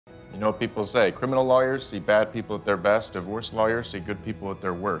You know what people say, criminal lawyers see bad people at their best, divorce lawyers see good people at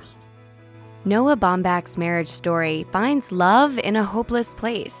their worst. Noah Baumbach's marriage story finds love in a hopeless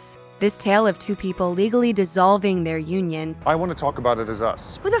place. This tale of two people legally dissolving their union, I want to talk about it as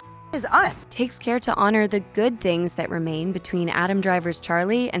us. Who the is us? takes care to honor the good things that remain between Adam Driver's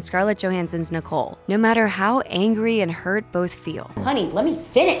Charlie and Scarlett Johansson's Nicole, no matter how angry and hurt both feel. Honey, let me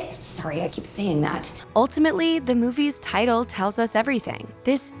finish. Sorry, I keep saying that. Ultimately, the movie's title tells us everything.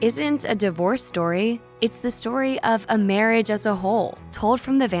 This isn't a divorce story. It's the story of a marriage as a whole, told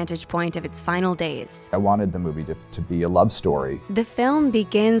from the vantage point of its final days. I wanted the movie to be a love story. The film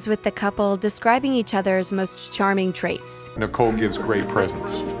begins with the couple describing each other's most charming traits. Nicole gives great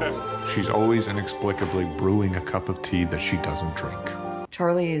presents. She's always inexplicably brewing a cup of tea that she doesn't drink.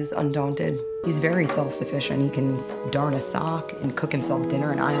 Charlie is undaunted. He's very self-sufficient. He can darn a sock and cook himself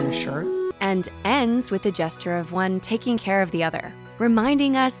dinner and iron a shirt. And ends with a gesture of one taking care of the other,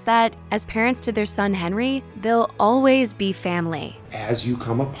 reminding us that, as parents to their son Henry, they'll always be family. As you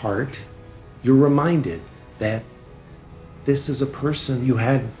come apart, you're reminded that this is a person you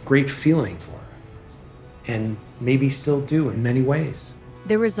had great feeling for, and maybe still do in many ways.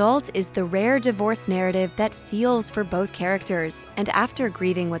 The result is the rare divorce narrative that feels for both characters, and after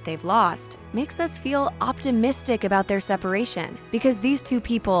grieving what they've lost, makes us feel optimistic about their separation, because these two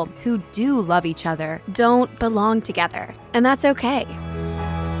people who do love each other don't belong together, and that's okay.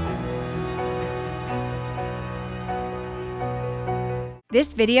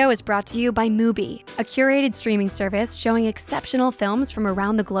 This video is brought to you by Mubi, a curated streaming service showing exceptional films from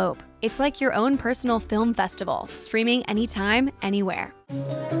around the globe. It's like your own personal film festival, streaming anytime, anywhere.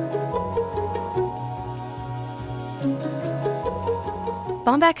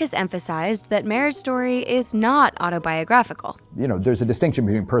 Baumbach has emphasized that Marriage Story is not autobiographical. You know, there's a distinction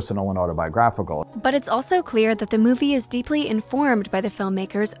between personal and autobiographical. But it's also clear that the movie is deeply informed by the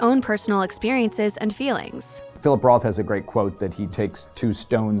filmmaker's own personal experiences and feelings. Philip Roth has a great quote that he takes two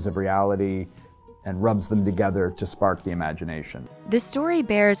stones of reality and rubs them together to spark the imagination. The story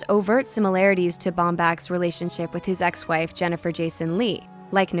bears overt similarities to Baumbach's relationship with his ex-wife, Jennifer Jason Leigh.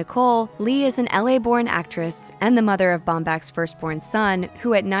 Like Nicole, Leigh is an LA-born actress and the mother of Baumbach's firstborn son,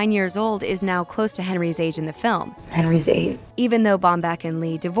 who at 9 years old is now close to Henry's age in the film. Henry's 8. Even though Baumbach and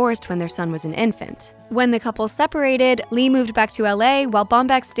Leigh divorced when their son was an infant. When the couple separated, Leigh moved back to LA while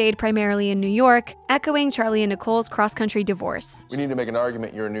Baumbach stayed primarily in New York, echoing Charlie and Nicole's cross-country divorce. We need to make an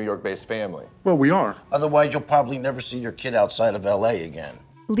argument you're a New York-based family. Well, we are. Otherwise, you'll probably never see your kid outside of LA again.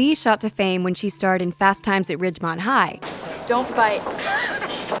 Leigh shot to fame when she starred in Fast Times at Ridgemont High. Don't bite.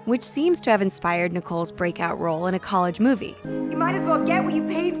 Which seems to have inspired Nicole's breakout role in a college movie. You might as well get what you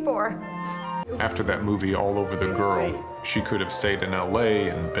paid for. After that movie, All Over the Girl, she could have stayed in LA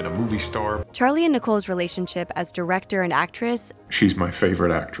and been a movie star. Charlie and Nicole's relationship as director and actress She's my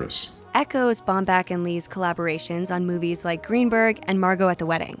favorite actress. echoes Baumbach and Leigh's collaborations on movies like Greenberg and Margot at the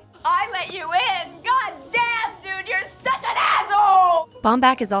Wedding. I let you in! God damn, dude, you're such an asshole!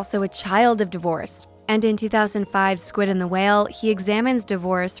 Baumbach is also a child of divorce, and in 2005's Squid and the Whale, he examines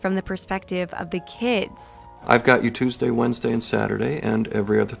divorce from the perspective of the kids. I've got you Tuesday, Wednesday, and Saturday, and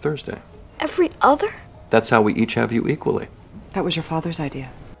every other Thursday. Every other? That's how we each have you equally. That was your father's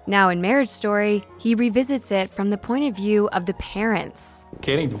idea. Now in Marriage Story, he revisits it from the point of view of the parents.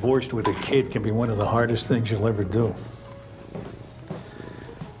 Getting divorced with a kid can be one of the hardest things you'll ever do.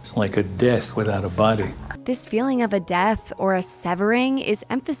 It's like a death without a body. This feeling of a death or a severing is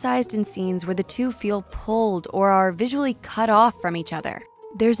emphasized in scenes where the two feel pulled or are visually cut off from each other.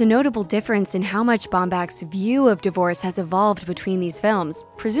 There's a notable difference in how much Baumbach's view of divorce has evolved between these films,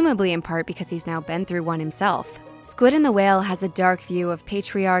 presumably in part because he's now been through one himself. Squid and the Whale has a dark view of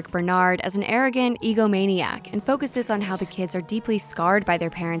patriarch Bernard as an arrogant egomaniac and focuses on how the kids are deeply scarred by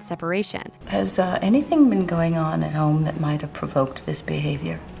their parents' separation. Has anything been going on at home that might have provoked this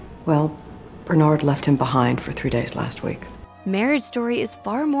behavior? Well, Bernard left him behind for 3 days last week. Marriage Story is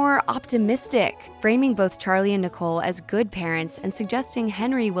far more optimistic, framing both Charlie and Nicole as good parents and suggesting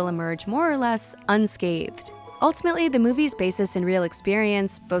Henry will emerge more or less unscathed. Ultimately, the movie's basis in real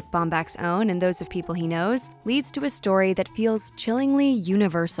experience, both Baumbach's own and those of people he knows, leads to a story that feels chillingly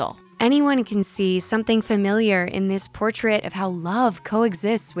universal. Anyone can see something familiar in this portrait of how love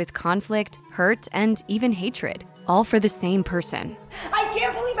coexists with conflict, hurt, and even hatred, all for the same person. I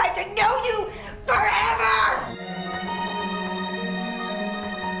can't believe I have to know you forever!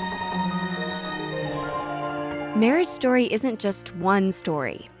 Marriage Story isn't just one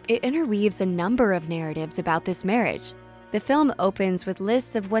story. It interweaves a number of narratives about this marriage. The film opens with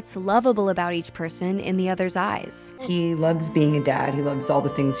lists of what's lovable about each person in the other's eyes. He loves being a dad. He loves all the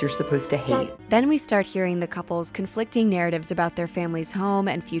things you're supposed to hate. Then we start hearing the couple's conflicting narratives about their family's home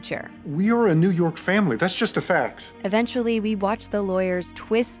and future. We are a New York family. That's just a fact. Eventually, we watch the lawyers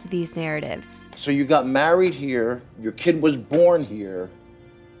twist these narratives. So you got married here, your kid was born here,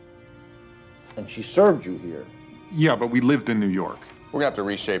 and she served you here. Yeah, but we lived in New York. We're gonna have to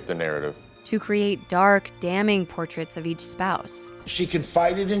reshape the narrative. To create dark, damning portraits of each spouse. She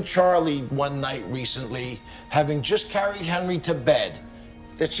confided in Charlie one night recently, having just carried Henry to bed,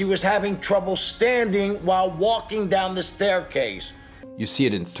 that she was having trouble standing while walking down the staircase. You see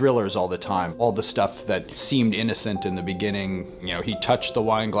it in thrillers all the time. All the stuff that seemed innocent in the beginning, he touched the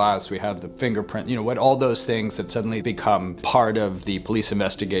wine glass, we have the fingerprint, all those things that suddenly become part of the police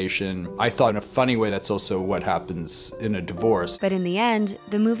investigation. I thought in a funny way that's also what happens in a divorce. But in the end,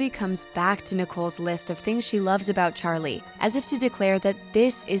 the movie comes back to Nicole's list of things she loves about Charlie, as if to declare that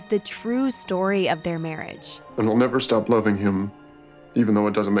this is the true story of their marriage. And I'll never stop loving him, even though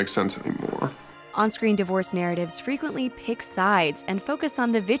it doesn't make sense anymore. On-screen divorce narratives frequently pick sides and focus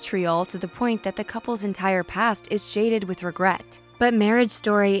on the vitriol to the point that the couple's entire past is shaded with regret. But Marriage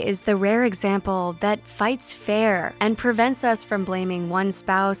Story is the rare example that fights fair and prevents us from blaming one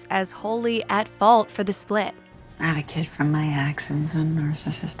spouse as wholly at fault for the split. I had a kid from my ex who's a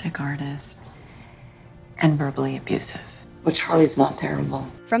narcissistic artist and verbally abusive. But Charlie's not terrible.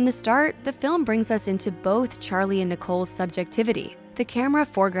 From the start, the film brings us into both Charlie and Nicole's subjectivity. The camera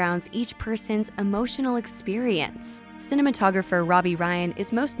foregrounds each person's emotional experience. Cinematographer Robbie Ryan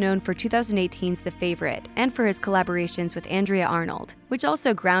is most known for 2018's The Favorite and for his collaborations with Andrea Arnold, which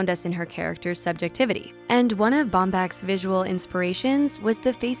also ground us in her character's subjectivity. And one of Baumbach's visual inspirations was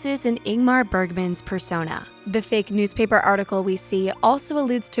the faces in Ingmar Bergman's Persona. The fake newspaper article we see also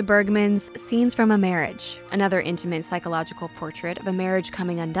alludes to Bergman's Scenes from a Marriage, another intimate psychological portrait of a marriage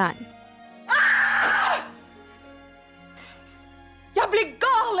coming undone. Jag blir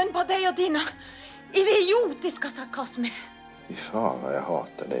galen på dig och dina idiotiska sarkasmer. Fy fan vad jag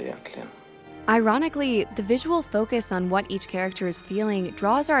hatar dig egentligen. Ironically, the visual focus on what each character is feeling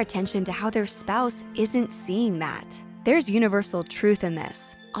draws our attention to how their spouse isn't seeing that. There's universal truth in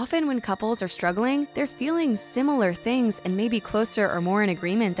this. Often when couples are struggling, they're feeling similar things and maybe closer or more in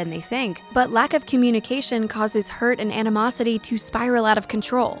agreement than they think, but lack of communication causes hurt and animosity to spiral out of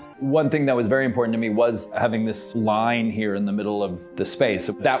control. One thing that was very important to me was having this line here in the middle of the space.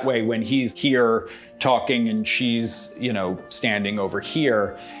 That way, when he's here talking and she's, standing over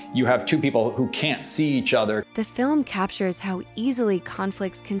here, you have two people who can't see each other. The film captures how easily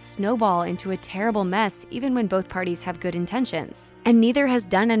conflicts can snowball into a terrible mess even when both parties have good intentions. And neither has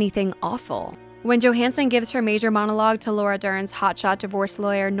done anything awful. When Johansson gives her major monologue to Laura Dern's hotshot divorce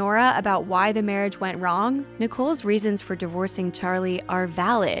lawyer Nora about why the marriage went wrong, Nicole's reasons for divorcing Charlie are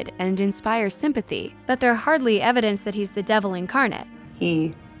valid and inspire sympathy, but they're hardly evidence that he's the devil incarnate.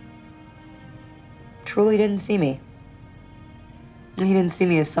 He truly didn't see me. He didn't see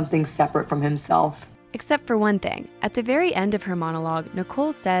me as something separate from himself. Except for one thing. At the very end of her monologue,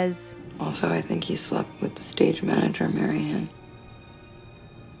 Nicole says, Also, I think he slept with the stage manager, Marianne.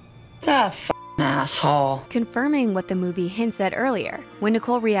 That f***ing asshole. Confirming what the movie hints at earlier, when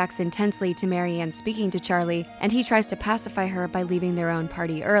Nicole reacts intensely to Marianne speaking to Charlie, and he tries to pacify her by leaving their own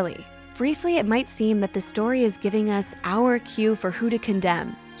party early. Briefly, it might seem that the story is giving us our cue for who to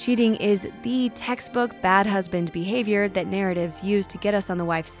condemn. Cheating is the textbook bad husband behavior that narratives use to get us on the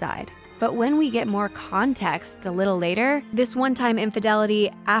wife's side. But when we get more context a little later, this one-time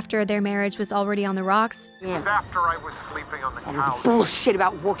infidelity after their marriage was already on the rocks It was after I was sleeping on the couch. All this bullshit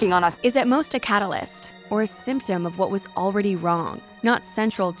about working on us is at most a catalyst, or a symptom of what was already wrong, not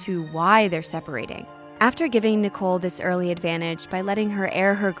central to why they're separating. After giving Nicole this early advantage by letting her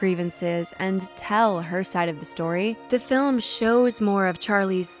air her grievances and tell her side of the story, the film shows more of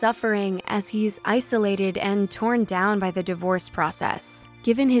Charlie's suffering as he's isolated and torn down by the divorce process.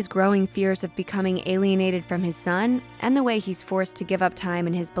 Given his growing fears of becoming alienated from his son, and the way he's forced to give up time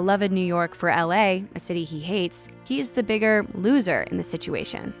in his beloved New York for LA, a city he hates, he is the bigger loser in the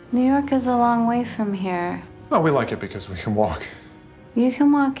situation. New York is a long way from here. Well, we like it because we can walk. You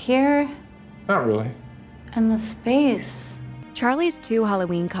can walk here. Not really. And the space. Charlie's 2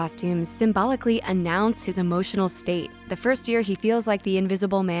 Halloween costumes symbolically announce his emotional state. The first year he feels like the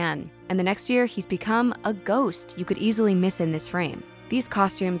Invisible Man, and the next year he's become a ghost you could easily miss in this frame. These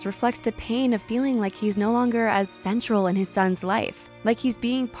costumes reflect the pain of feeling like he's no longer as central in his son's life, like he's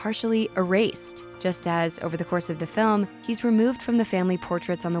being partially erased, just as, over the course of the film, he's removed from the family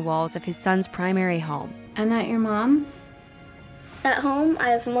portraits on the walls of his son's primary home. And at your mom's? At home, I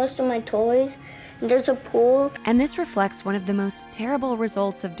have most of my toys, There's a pool. And this reflects one of the most terrible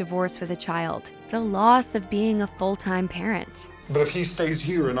results of divorce with a child, the loss of being a full-time parent. But if he stays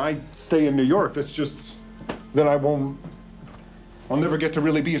here and I stay in New York, that's just, then I'll never get to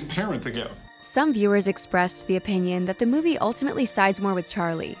really be his parent again. Some viewers expressed the opinion that the movie ultimately sides more with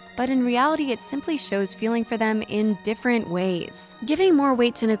Charlie, but in reality it simply shows feeling for them in different ways, giving more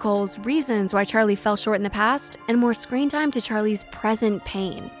weight to Nicole's reasons why Charlie fell short in the past and more screen time to Charlie's present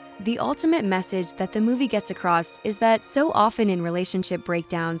pain. The ultimate message that the movie gets across is that so often in relationship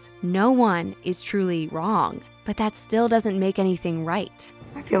breakdowns, no one is truly wrong, but that still doesn't make anything right.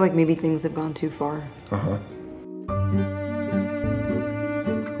 I feel like maybe things have gone too far. Uh-huh.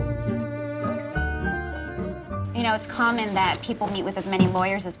 You know, it's common that people meet with as many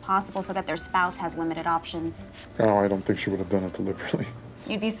lawyers as possible so that their spouse has limited options. Oh, I don't think she would have done it deliberately.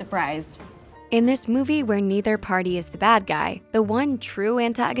 You'd be surprised. In this movie where neither party is the bad guy, the one true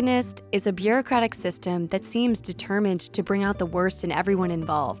antagonist is a bureaucratic system that seems determined to bring out the worst in everyone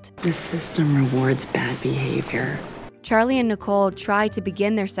involved. The system rewards bad behavior. Charlie and Nicole try to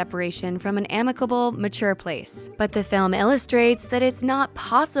begin their separation from an amicable, mature place, but the film illustrates that it's not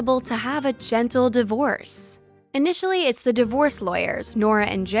possible to have a gentle divorce. Initially, it's the divorce lawyers, Nora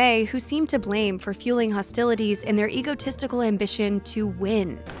and Jay, who seem to blame for fueling hostilities in their egotistical ambition to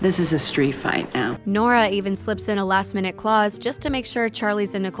win. This is a street fight now. Nora even slips in a last-minute clause just to make sure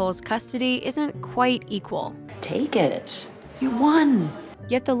Charlie's and Nicole's custody isn't quite equal. Take it. You won.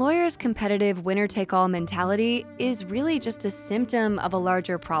 Yet the lawyers' competitive winner-take-all mentality is really just a symptom of a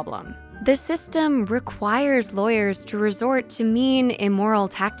larger problem. The system requires lawyers to resort to mean, immoral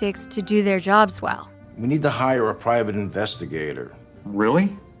tactics to do their jobs well. We need to hire a private investigator.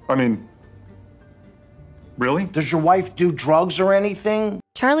 Really? I mean, really? Does your wife do drugs or anything?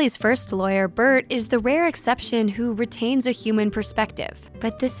 Charlie's first lawyer, Bert, is the rare exception who retains a human perspective.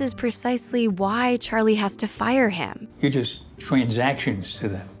 But this is precisely why Charlie has to fire him. You're just transactions to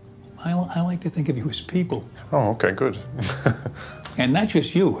them. I like to think of you as people. Oh, okay, good. And not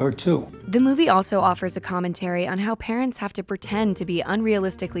just you, her too. The movie also offers a commentary on how parents have to pretend to be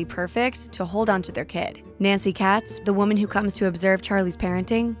unrealistically perfect to hold on to their kid. Nancy Katz, the woman who comes to observe Charlie's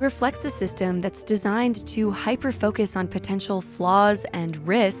parenting, reflects a system that's designed to hyper-focus on potential flaws and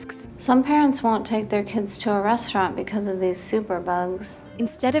risks. Some parents won't take their kids to a restaurant because of these superbugs.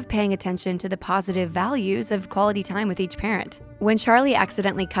 Instead of paying attention to the positive values of quality time with each parent. When Charlie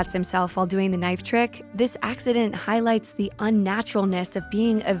accidentally cuts himself while doing the knife trick, this accident highlights the unnaturalness of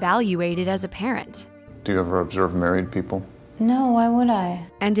being evaluated as a parent. Do you ever observe married people? No, why would I?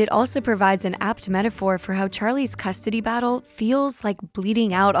 And it also provides an apt metaphor for how Charlie's custody battle feels like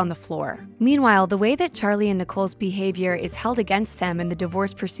bleeding out on the floor. Meanwhile, the way that Charlie and Nicole's behavior is held against them in the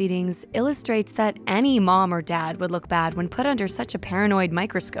divorce proceedings illustrates that any mom or dad would look bad when put under such a paranoid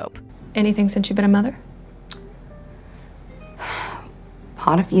microscope. Anything since you've been a mother?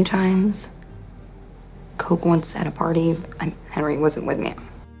 Pot a few times. Coke once at a party. Henry wasn't with me.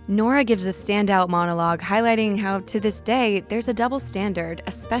 Nora gives a standout monologue highlighting how, to this day, there's a double standard,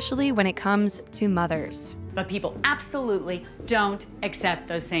 especially when it comes to mothers. But people absolutely don't accept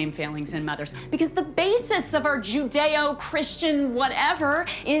those same failings in mothers because the basis of our Judeo-Christian whatever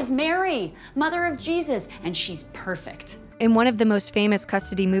is Mary, mother of Jesus, and she's perfect. In one of the most famous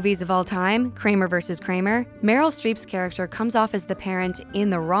custody movies of all time, Kramer vs. Kramer, Meryl Streep's character comes off as the parent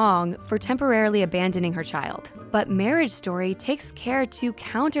in the wrong for temporarily abandoning her child. But Marriage Story takes care to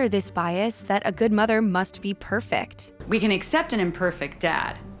counter this bias that a good mother must be perfect. We can accept an imperfect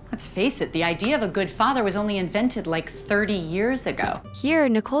dad. Let's face it, the idea of a good father was only invented like 30 years ago. Here,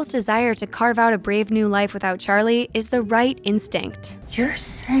 Nicole's desire to carve out a brave new life without Charlie is the right instinct. You're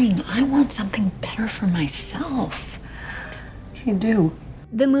saying I want something better for myself. You do.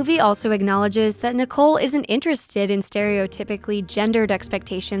 The movie also acknowledges that Nicole isn't interested in stereotypically gendered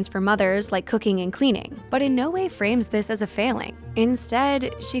expectations for mothers like cooking and cleaning, but in no way frames this as a failing.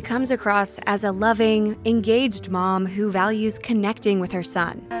 Instead, she comes across as a loving, engaged mom who values connecting with her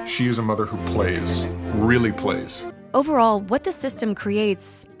son. She is a mother who plays, really plays. Overall, what the system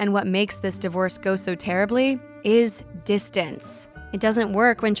creates and what makes this divorce go so terribly is distance. It doesn't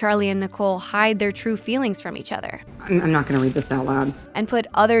work when Charlie and Nicole hide their true feelings from each other. I'm not gonna read this out loud. And put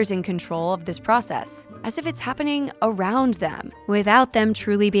others in control of this process, as if it's happening around them, without them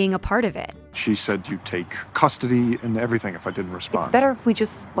truly being a part of it. She said you'd take custody and everything if I didn't respond. It's better if we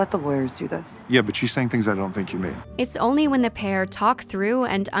just let the lawyers do this. Yeah, but she's saying things I don't think you mean. It's only when the pair talk through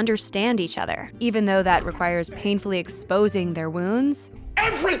and understand each other, even though that requires painfully exposing their wounds,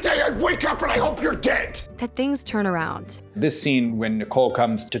 Every day I wake up and I hope you're dead! that things turn around. This scene when Nicole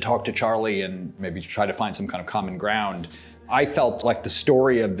comes to talk to Charlie and maybe try to find some kind of common ground, I felt like the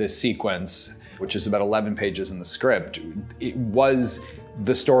story of this sequence which is about 11 pages in the script, it was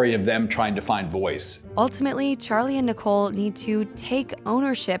the story of them trying to find voice. Ultimately, Charlie and Nicole need to take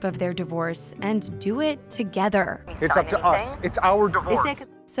ownership of their divorce and do it together. It's up to us. It's our divorce.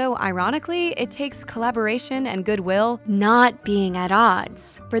 So ironically, it takes collaboration and goodwill, not being at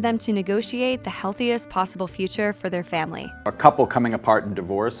odds, for them to negotiate the healthiest possible future for their family. A couple coming apart in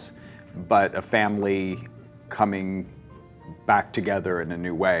divorce, but a family coming back together in a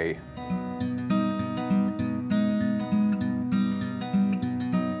new way.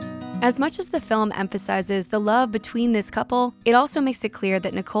 As much as the film emphasizes the love between this couple, it also makes it clear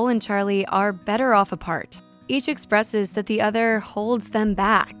that Nicole and Charlie are better off apart. Each expresses that the other holds them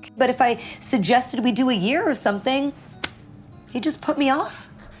back. But if I suggested we do a year or something, he just put me off.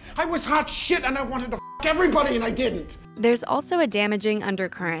 I was hot shit and I wanted to f everybody and I didn't. There's also a damaging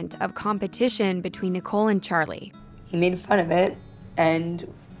undercurrent of competition between Nicole and Charlie. He made fun of it and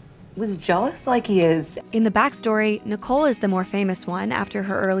was jealous like he is. In the backstory, Nicole is the more famous one after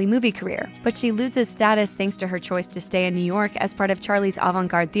her early movie career, but she loses status thanks to her choice to stay in New York as part of Charlie's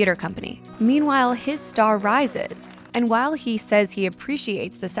avant-garde theater company. Meanwhile, his star rises, and while he says he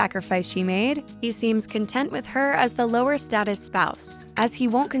appreciates the sacrifice she made, he seems content with her as the lower status spouse, as he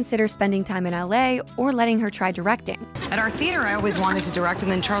won't consider spending time in LA or letting her try directing. At our theater, I always wanted to direct,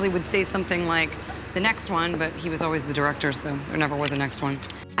 and then Charlie would say something like, the next one, but he was always the director, so there never was a next one.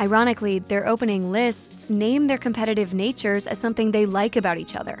 Ironically, their opening lists name their competitive natures as something they like about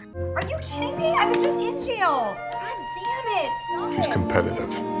each other. Are you kidding me? I was just in jail. God damn it. Stop She's it.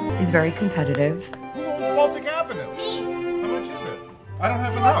 competitive. He's very competitive. Who owns Baltic Avenue? Me. How much is it? I don't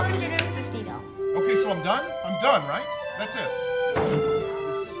have enough. $450. Okay, so I'm done? I'm done, right? That's it.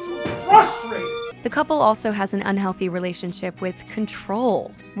 This is so frustrating. The couple also has an unhealthy relationship with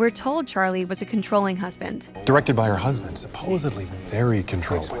control. We're told Charlie was a controlling husband. Directed by her husband, supposedly very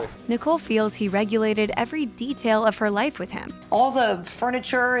controlling. Nicole feels he regulated every detail of her life with him. All the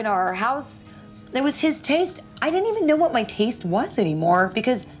furniture in our house, it was his taste. I didn't even know what my taste was anymore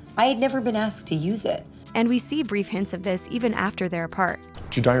because I had never been asked to use it. And we see brief hints of this even after they're apart.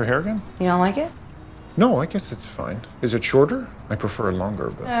 Did you dye your hair again? You don't like it? No, I guess it's fine. Is it shorter? I prefer it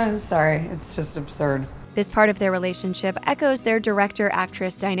longer, but... Sorry, it's just absurd. This part of their relationship echoes their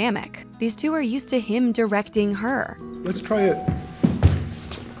director-actress dynamic. These two are used to him directing her. Let's try it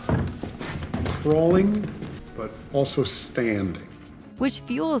crawling, but also standing. Which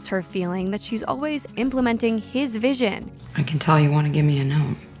fuels her feeling that she's always implementing his vision. I can tell you want to give me a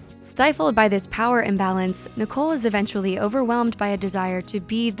note. Stifled by this power imbalance, Nicole is eventually overwhelmed by a desire to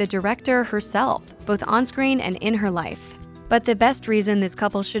be the director herself, both on-screen and in her life. But the best reason this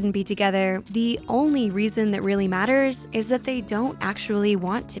couple shouldn't be together, the only reason that really matters, is that they don't actually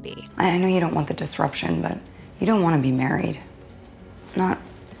want to be. I know you don't want the disruption, but you don't want to be married. Not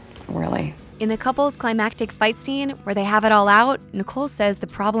really. In the couple's climactic fight scene, where they have it all out, Nicole says the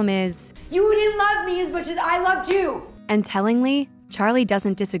problem is, You didn't love me as much as I loved you. And tellingly, Charlie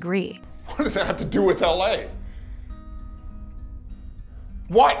doesn't disagree. What does that have to do with LA?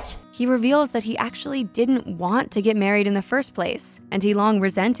 What? He reveals that he actually didn't want to get married in the first place, and he long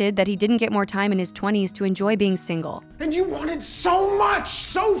resented that he didn't get more time in his 20s to enjoy being single. And you wanted so much,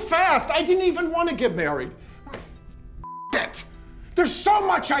 so fast. I didn't even want to get married. It. There's so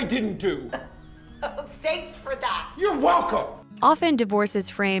much I didn't do. Thanks for that. You're welcome. Often divorce is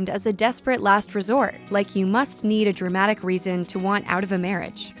framed as a desperate last resort, like you must need a dramatic reason to want out of a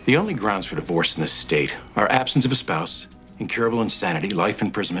marriage. The only grounds for divorce in this state are absence of a spouse, incurable insanity, life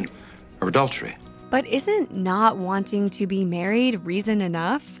imprisonment, or adultery. But isn't not wanting to be married reason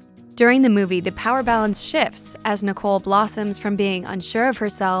enough? During the movie, the power balance shifts as Nicole blossoms from being unsure of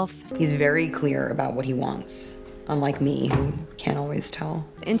herself. He's very clear about what he wants, unlike me, who can't always tell.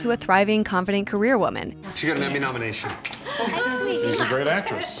 Into a thriving, confident career woman. She got an Emmy nomination. She's a great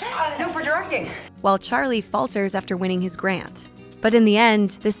actress. No, for directing. While Charlie falters after winning his grant. But in the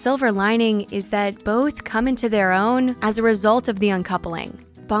end, the silver lining is that both come into their own as a result of the uncoupling.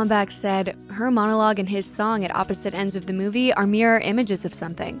 Baumbach said, her monologue and his song at opposite ends of the movie are mirror images of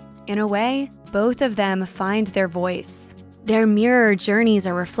something. In a way, both of them find their voice. Their mirror journeys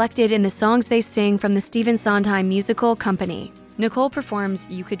are reflected in the songs they sing from the Stephen Sondheim musical Company. Nicole performs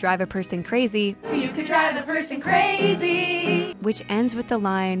You Could Drive a Person Crazy, You could drive the person crazy. which ends with the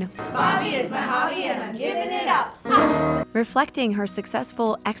line, Bobby is my hobby and I'm giving it up. reflecting her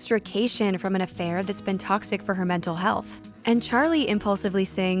successful extrication from an affair that's been toxic for her mental health. And Charlie impulsively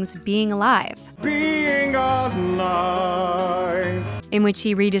sings Being Alive, Being alive. in which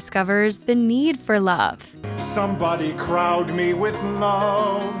he rediscovers the need for love. Somebody crowd me with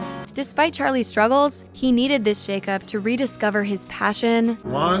love. Despite Charlie's struggles, he needed this shakeup to rediscover his passion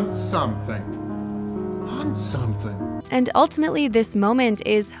Want something. done something. And ultimately, this moment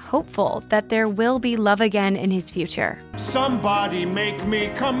is hopeful that there will be love again in his future. Somebody make me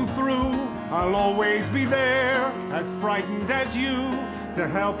come through. I'll always be there, as frightened as you, to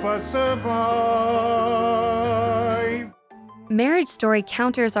help us survive. Marriage Story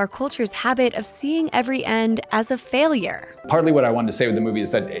counters our culture's habit of seeing every end as a failure. Partly what I wanted to say with the movie is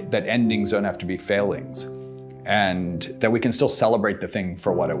that endings don't have to be failings, and that we can still celebrate the thing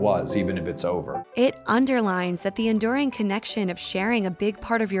for what it was, even if it's over. It underlines that the enduring connection of sharing a big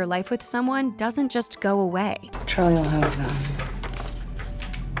part of your life with someone doesn't just go away. Charlie will have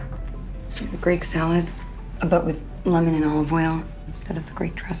the Greek salad, but with lemon and olive oil instead of the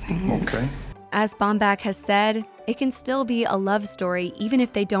Greek dressing. Okay. As Baumbach has said, it can still be a love story even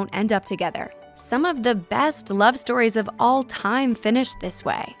if they don't end up together. Some of the best love stories of all time finish this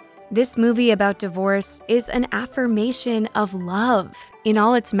way. This movie about divorce is an affirmation of love in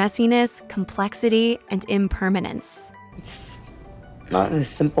all its messiness, complexity, and impermanence. It's not as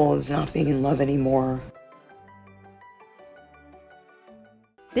simple as not being in love anymore.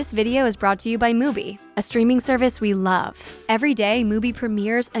 This video is brought to you by Mubi, a streaming service we love. Every day, Mubi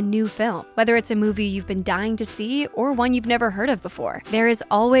premieres a new film. Whether it's a movie you've been dying to see or one you've never heard of before, there is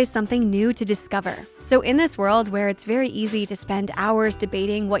always something new to discover. So in this world where it's very easy to spend hours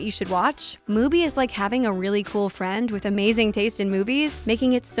debating what you should watch, Mubi is like having a really cool friend with amazing taste in movies,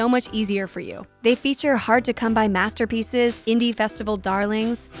 making it so much easier for you. They feature hard-to-come-by masterpieces, indie festival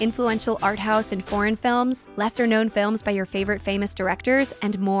darlings, influential art house and foreign films, lesser-known films by your favorite famous directors,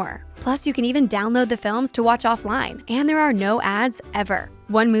 and more. Plus, you can even download the films to watch offline, and there are no ads ever.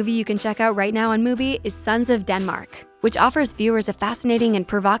 One movie you can check out right now on Mubi is Sons of Denmark, which offers viewers a fascinating and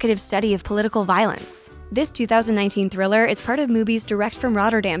provocative study of political violence. This 2019 thriller is part of Mubi's Direct from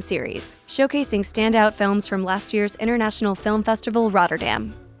Rotterdam series, showcasing standout films from last year's International Film Festival,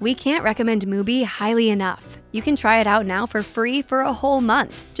 Rotterdam. We can't recommend Mubi highly enough. You can try it out now for free for a whole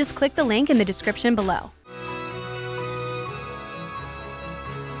month. Just click the link in the description below.